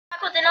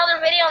back with another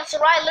video, and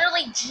Sarai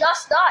literally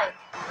just died.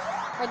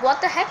 Like,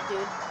 what the heck, dude?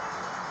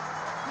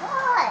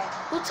 What?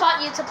 Who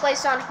taught you to play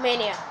Sonic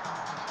Mania?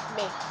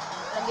 Me.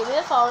 Now give me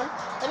the phone.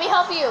 Let me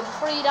help you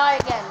before you die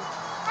again.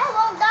 I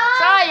won't die.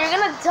 Sarai, you're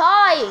gonna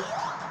die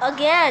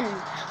again.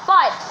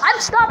 Fine, I'm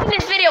stopping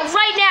this video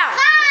right now.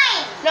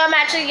 Fine. No, I'm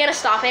actually gonna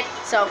stop it,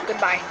 so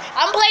goodbye.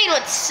 I'm playing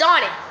with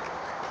Sonic.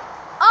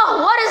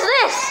 Oh, what is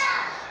this?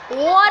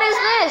 What is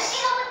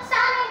this?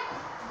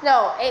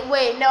 No,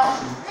 wait, no.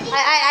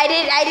 I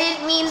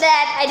didn't mean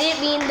that. I didn't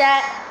mean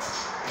that.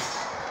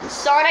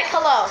 Sonic,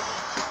 hello.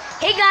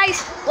 Hey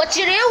guys, what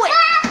you doing?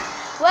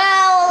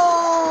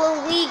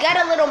 Well, we got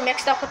a little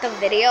mixed up with the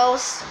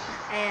videos,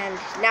 and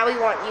now we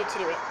want you to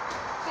do it.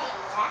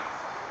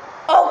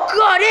 Oh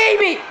God,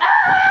 Amy!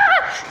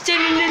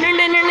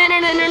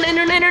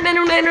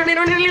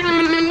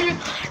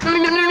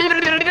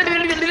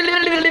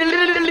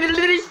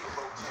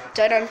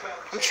 Done.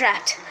 I'm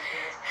trapped.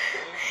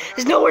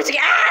 There's nowhere to go.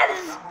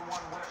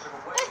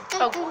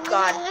 Oh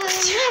God.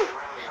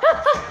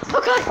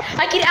 Oh God.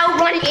 I can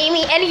outrun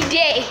Amy any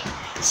day.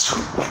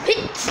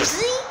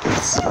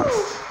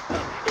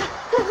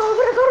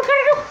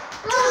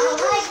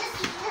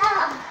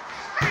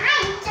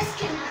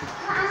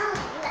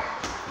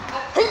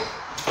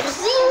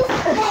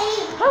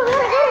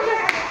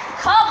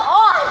 Come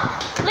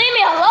on. Leave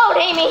me alone,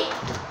 Amy.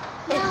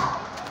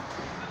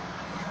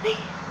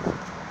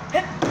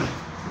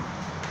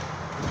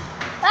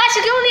 I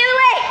should go the other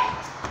way.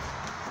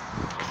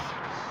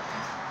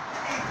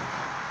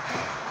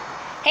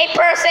 Hey,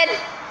 person.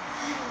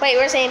 Wait,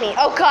 where's Amy?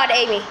 Oh, God,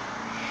 Amy.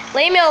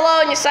 Leave me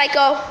alone, you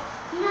psycho.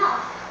 No.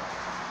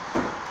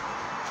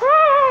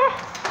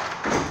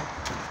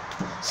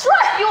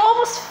 Strut, you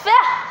almost fell.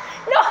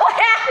 No, what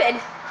happened?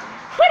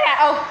 What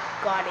happened? Oh,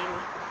 God,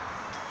 Amy.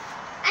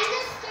 I'm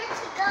just scared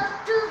to go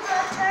through the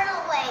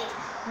turtle way.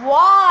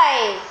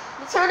 Why?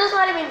 The turtle's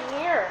not even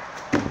here.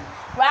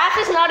 Raph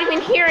is not even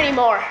here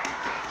anymore.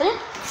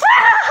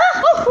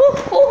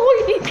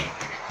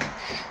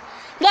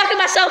 Locking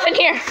myself in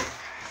here.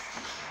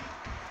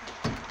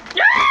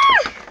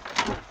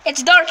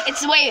 It's dark.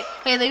 It's wait,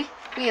 leave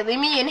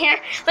me in here.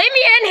 Leave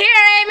me in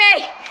here,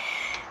 Amy.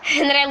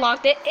 And then I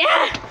locked it.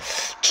 Yeah.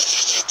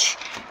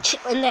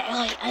 And then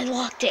I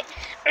locked it.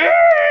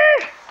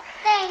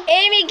 Thanks.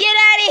 Amy, get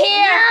out of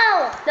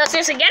here. No,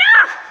 seriously, get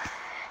out.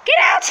 Get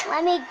out.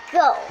 Let me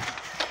go.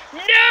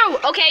 No.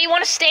 Okay, you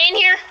want to stay in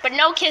here, but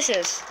no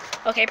kisses.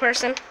 Okay,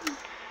 person.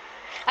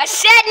 I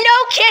said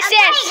no kisses.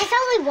 Okay, it's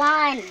only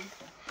one.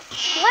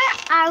 Where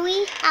are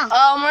we?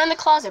 Oh. We're in the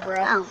closet, bro.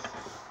 Oh.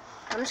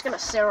 I'm just gonna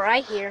sit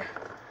right here,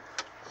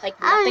 like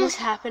nothing's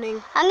happening.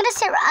 I'm gonna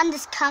sit on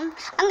this I'm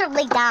gonna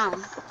lay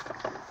down.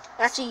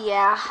 Actually,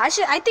 yeah, I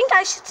think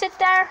I should sit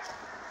there,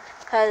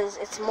 cause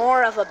it's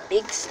more of a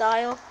big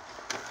style.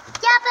 Yeah,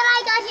 but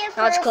I got here first.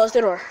 Now let's close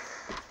the door.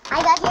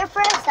 I got here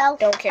first, so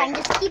Don't care. I'm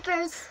just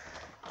keepers.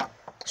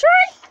 That's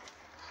right.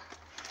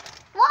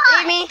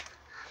 What? Amy,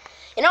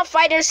 you know,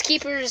 fighters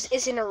keepers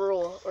isn't a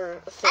rule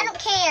or a thing. I don't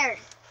care.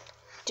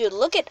 Dude,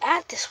 look at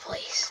this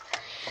place.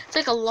 It's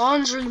like a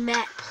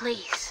laundromat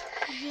place.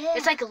 Yeah.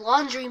 It's like a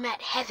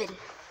laundromat heaven. And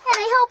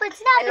I hope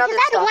it's not, And because other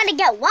I don't stuff. want to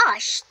get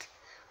washed.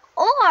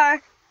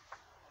 Or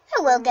I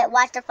will get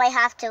washed if I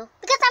have to,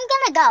 because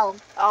I'm gonna go.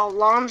 Oh,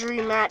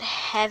 laundromat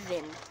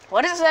heaven.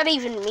 What does that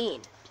even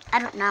mean? I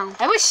don't know.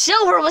 I wish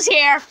Silver was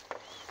here.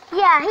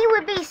 Yeah, he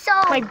would be so.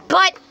 My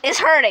butt is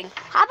hurting.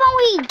 How about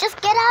we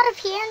just get out of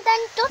here and then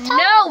don't tell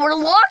No, we're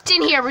locked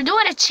in here. We're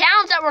doing a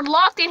challenge that we're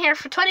locked in here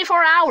for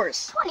 24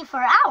 hours.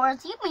 24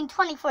 hours? You mean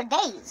 24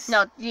 days?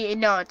 No,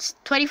 it's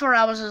 24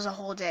 hours is a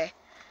whole day.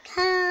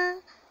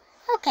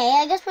 Okay,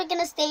 I guess we're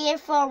gonna stay here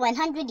for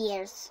 100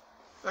 years.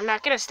 We're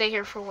not gonna stay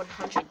here for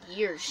 100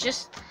 years.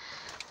 Just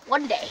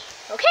one day.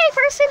 Okay,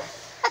 person?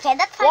 Okay,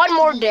 that's fine. One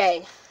more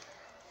day.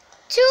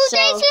 2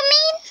 days, you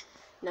mean?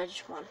 No,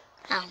 just one.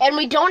 Oh. And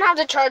we don't have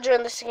the charger,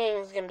 and this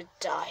game is gonna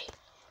die.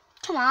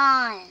 Come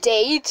on.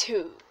 Day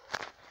 2.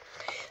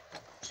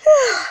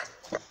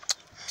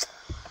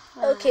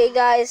 Okay,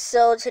 guys.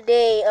 So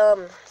today,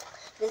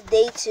 is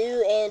day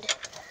 2, and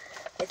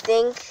I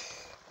think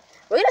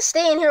we're gonna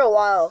stay in here a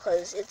while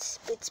because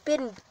it's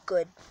been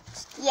good.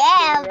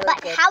 Yeah, really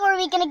but good. how are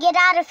we gonna get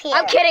out of here?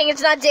 I'm kidding.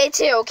 It's not day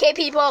 2. Okay,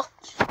 people.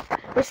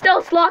 We're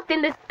still locked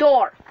in this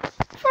door.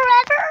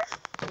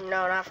 Forever?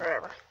 No, not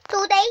forever.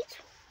 2 days?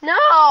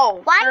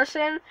 No, What?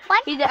 person.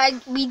 What? We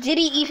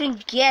didn't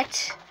even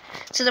get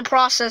to the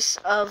process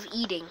of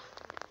eating.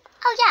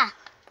 Oh, yeah.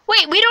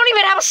 Wait, we don't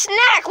even have a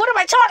snack. What am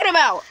I talking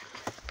about?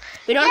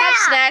 We don't have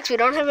Yeah. snacks. We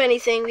don't have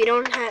anything. We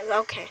don't have.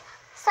 Okay,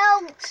 So,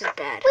 this is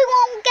bad. we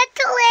won't get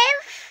to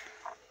live?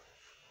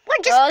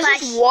 We're just This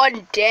plush. is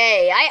one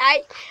day.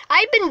 I'm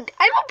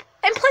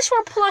plus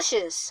we're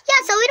plushes.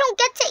 Yeah, so we don't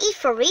get to eat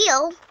for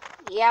real.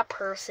 Yeah,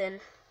 person.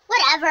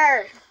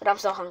 Whatever. But I'm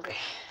still hungry.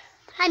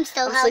 I'm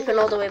still I'm hungry. sleeping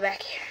all the way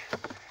back here.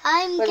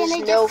 I'm Where gonna there's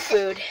just no sit-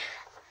 food.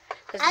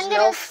 There's I'm no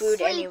gonna food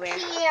sleep anywhere.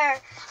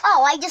 here.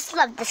 Oh, I just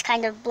love this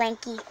kind of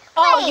blankie.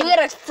 Oh, Wait. you got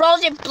a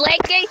frozen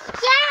blanket?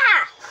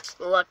 Yeah.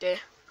 Look, dude.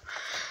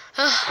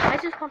 I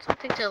just want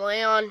something to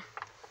lay on.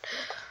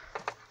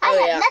 I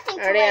have nothing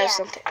to lay on.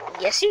 Something.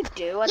 Yes, you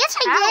do. Yes,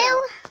 I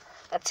do.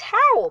 A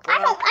towel, bro.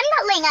 I'm not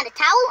laying on a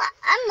towel.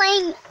 I'm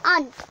laying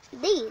on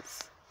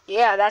these.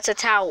 Yeah, that's a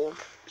towel.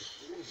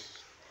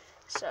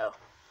 So.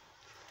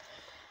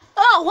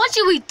 Oh, what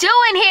should we do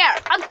in here?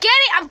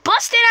 I'm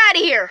busting out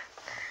of here.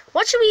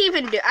 What should we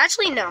even do?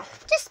 Actually, no.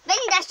 Just spin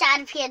dash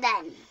out of here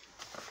then.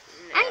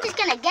 I'm just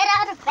gonna get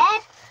out of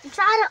bed and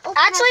try to open.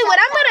 Actually, what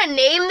I'm gonna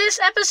name this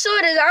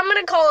episode is I'm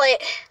gonna call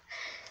it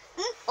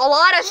 "A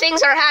Lot of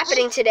Things Are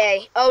Happening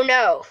Today." Oh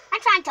no.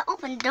 I'm trying to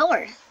open the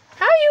door.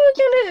 How are you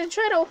gonna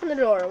try to open the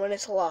door when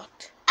it's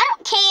locked? I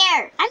don't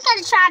care. I'm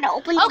gonna try to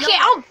open the door. Okay,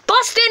 I'm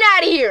busting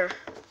out of here.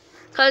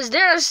 Cause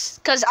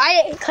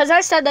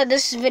I said that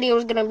this video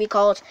was gonna be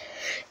called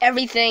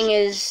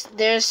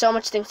 "There's so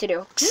much things to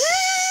do."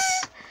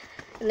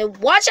 And then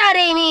watch out,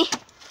 Amy.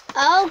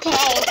 Okay.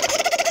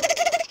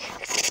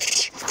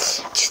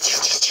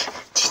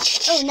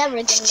 Oh, never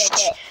gonna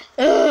get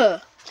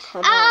it.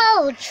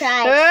 I'll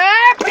try.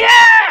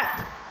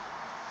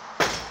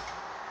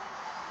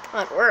 Oh,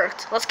 it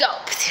worked. Let's go.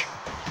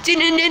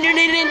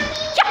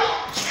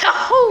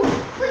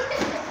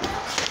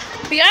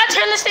 We gotta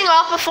turn this thing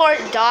off before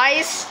it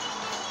dies.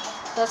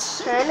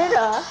 Let's turn it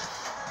off.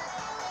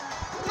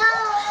 No,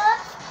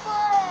 let's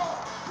play.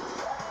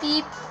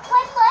 Beep.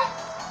 Play.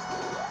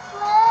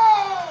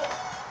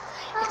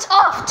 It's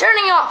off.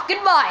 Turning off.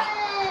 Goodbye.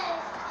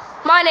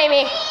 My name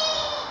is.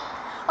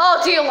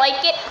 Oh, do you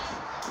like it?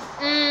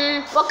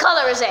 What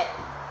color is it?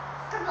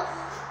 Purple.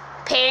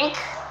 Pink.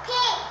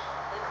 Pink.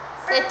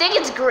 I think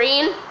it's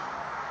green.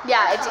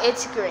 Yeah,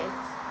 it's green.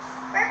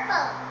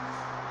 Purple.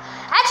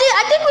 Actually,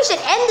 I think we should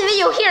end the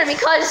video here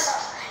because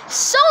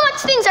so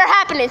much things are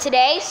happening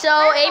today.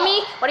 So,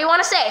 Amy, what do you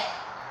want to say?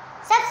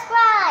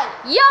 Subscribe.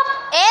 Yup,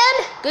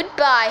 and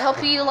goodbye.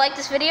 Hope you liked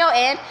this video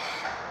and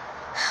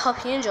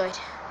hope you enjoyed.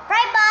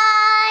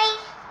 Bye-bye.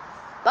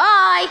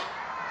 Bye.